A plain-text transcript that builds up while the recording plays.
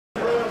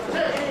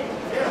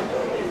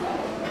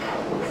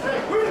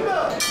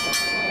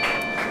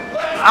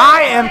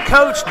I am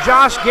Coach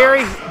Josh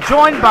Gary,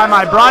 joined by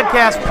my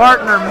broadcast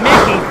partner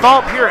Mickey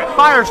Fulp here at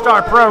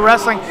Firestar Pro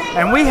Wrestling,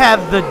 and we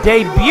have the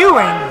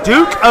debuting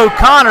Duke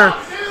O'Connor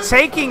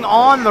taking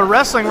on the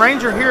Wrestling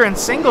Ranger here in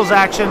singles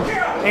action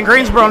in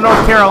Greensboro,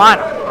 North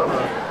Carolina.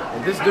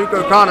 And this Duke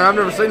O'Connor, I've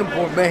never seen him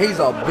before, man, he's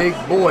a big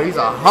boy. He's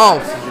a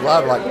house, is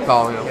what I'd like to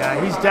call him.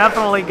 Yeah, he's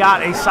definitely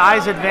got a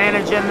size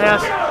advantage in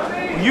this.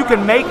 You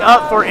can make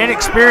up for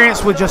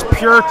inexperience with just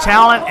pure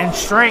talent and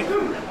strength.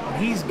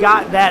 He's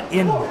got that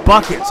in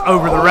buckets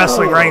over the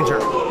Wrestling Ranger.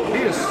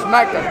 He just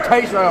smacked the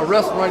taste right out of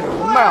Wrestling Ranger's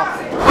mouth.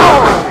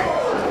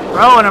 Oh!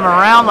 Throwing him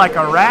around like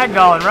a rag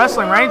doll, and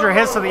Wrestling Ranger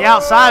heads to the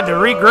outside to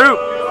regroup.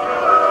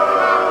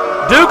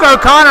 Duke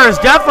O'Connor is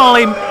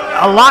definitely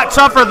a lot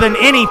tougher than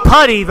any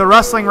putty the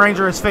Wrestling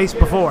Ranger has faced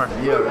before.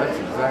 Yeah, that's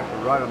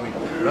exactly right. I mean,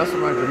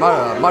 Wrestling Ranger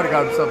might have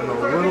got himself in a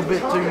little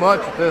bit too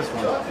much with this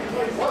one.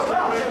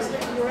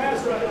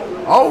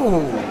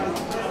 Oh!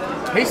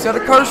 He said a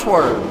curse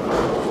word.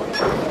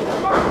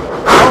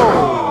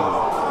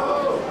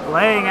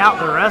 Laying out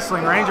the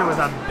Wrestling Ranger with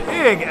a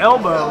big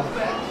elbow.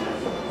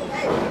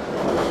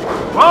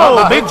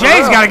 Whoa, Big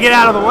J's got to get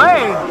out of the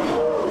way.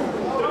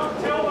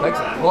 Takes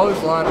a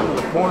clothesline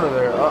into the corner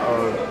there.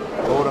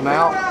 Uh-oh. Pulled him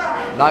out.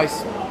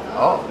 Nice.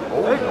 Oh.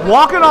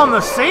 Walking on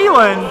the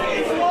ceiling.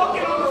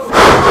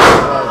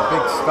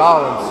 Big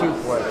Stalin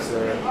suplex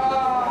there.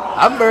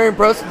 I'm very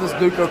impressed with this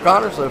Duke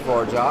O'Connor so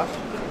far, Josh.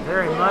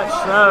 Very much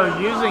so.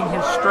 Using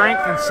his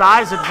strength and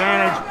size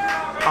advantage.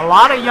 A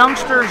lot of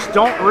youngsters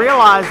don't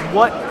realize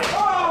what,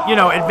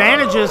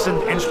 advantages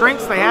and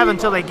strengths they have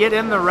until they get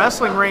in the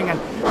wrestling ring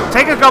and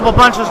take a couple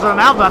punches to the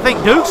mouth. But I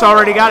think Duke's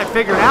already got it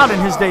figured out in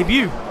his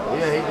debut.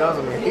 Yeah, he does.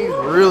 I mean, he's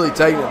really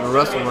taking it to the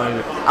Wrestling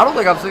Ranger. I don't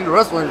think I've seen the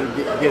Wrestling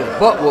Ranger get his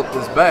butt whooped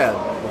this bad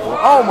before.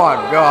 Oh, my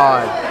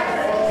God.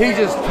 He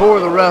just tore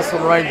the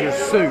Wrestling Ranger's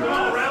suit.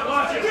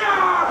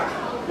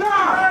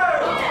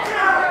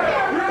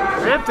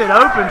 Ripped it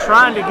open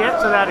trying to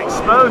get to that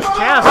exposed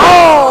chest.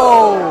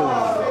 Oh!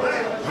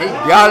 He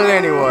got it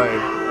anyway.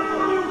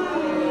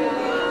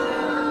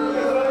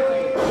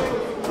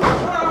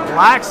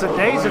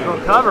 Lackadaisical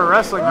cover,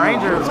 Wrestling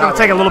Ranger. It's going to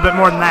take a little bit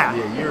more than that.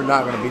 Yeah, you're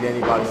not going to beat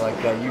anybody like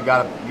that. You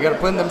got to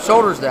pin them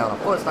shoulders down. A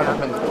foot's not going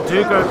to pin them.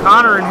 Duke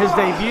O'Connor in his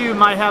debut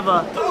might have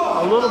a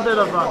little bit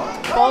of a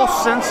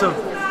false sense of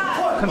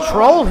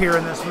control here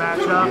in this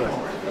matchup.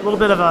 Yeah. A little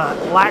bit of a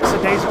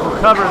lackadaisical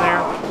cover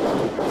there.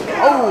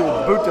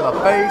 Oh, boot to the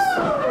face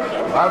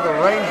by the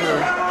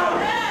Ranger.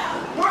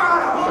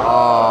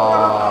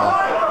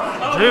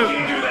 Duke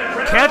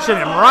catching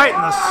him right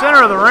in the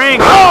center of the ring.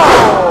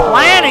 Oh!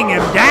 Planting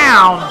him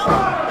down.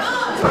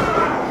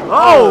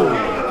 Oh!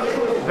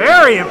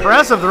 Very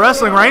impressive. The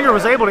Wrestling Ranger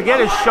was able to get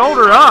his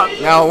shoulder up.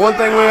 Now, one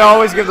thing we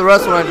always give the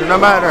Wrestling Ranger, no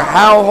matter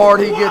how hard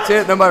he gets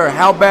hit, no matter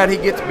how bad he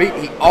gets beat,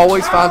 he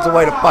always finds a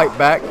way to fight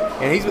back.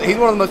 And he's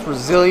one of the most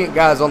resilient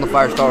guys on the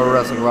Firestar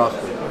Wrestling roster.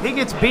 If he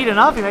gets beat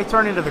enough, he may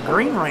turn into the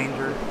Green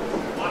Ranger.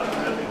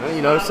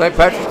 Well, St.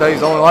 Patrick's Day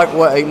is only like,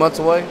 what, 8 months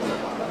away?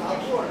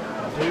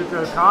 Duke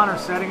O'Connor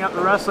setting up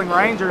the Wrestling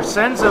Ranger,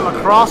 sends him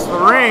across the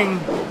ring.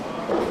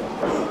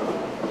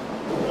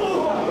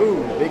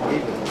 Ooh, big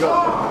even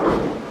gut.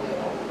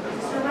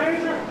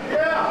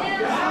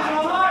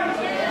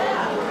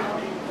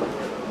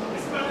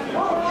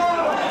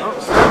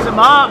 Sets him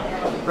up.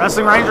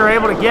 Wrestling Ranger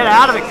able to get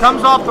out of it,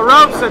 comes off the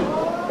ropes and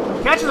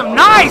catches him.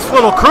 Nice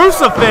little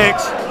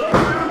crucifix.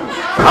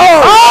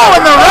 Oh,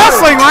 and the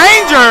Wrestling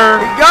Ranger.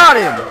 He got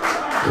him.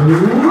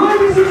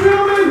 Ladies and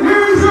gentlemen,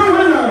 here's your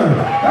winner,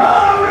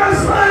 the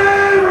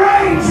Wrestling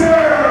Ranger.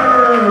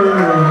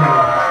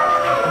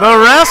 The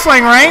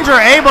Wrestling Ranger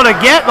able to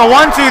get the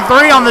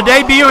 1-2-3 on the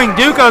debuting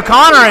Duke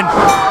O'Connor, and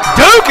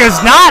Duke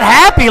is not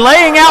happy,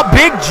 laying out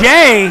Big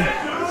J.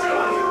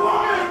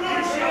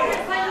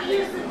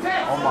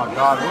 Oh my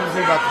God, what is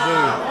he about to do?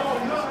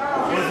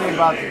 What is he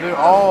about to do?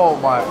 Oh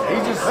my,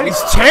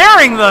 he's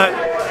tearing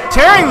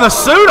the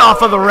suit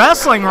off of the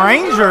Wrestling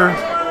Ranger.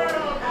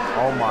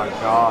 Oh my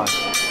God.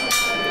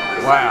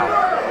 Wow.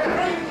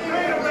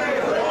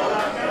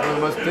 One of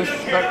the most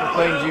disrespectful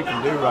things you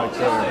can do right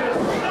there.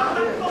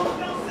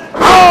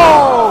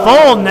 Oh!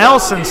 Full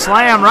Nelson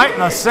slam right in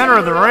the center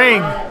of the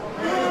ring.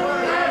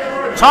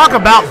 Talk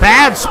about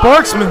bad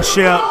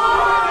sportsmanship.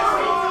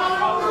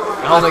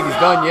 I don't think he's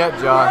done yet,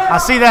 Josh. I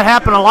see that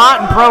happen a lot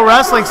in pro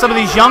wrestling. Some of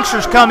these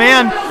youngsters come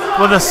in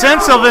with a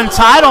sense of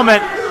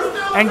entitlement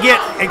and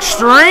get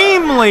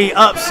extremely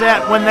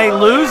upset when they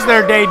lose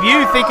their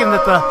debut, thinking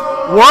that the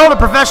world of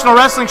professional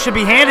wrestling should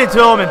be handed to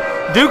them. And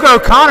Duke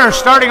O'Connor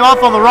starting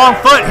off on the wrong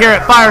foot here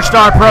at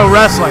Firestar Pro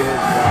Wrestling.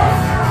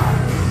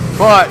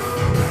 But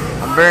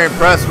I'm very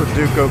impressed with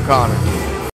Duke O'Connor.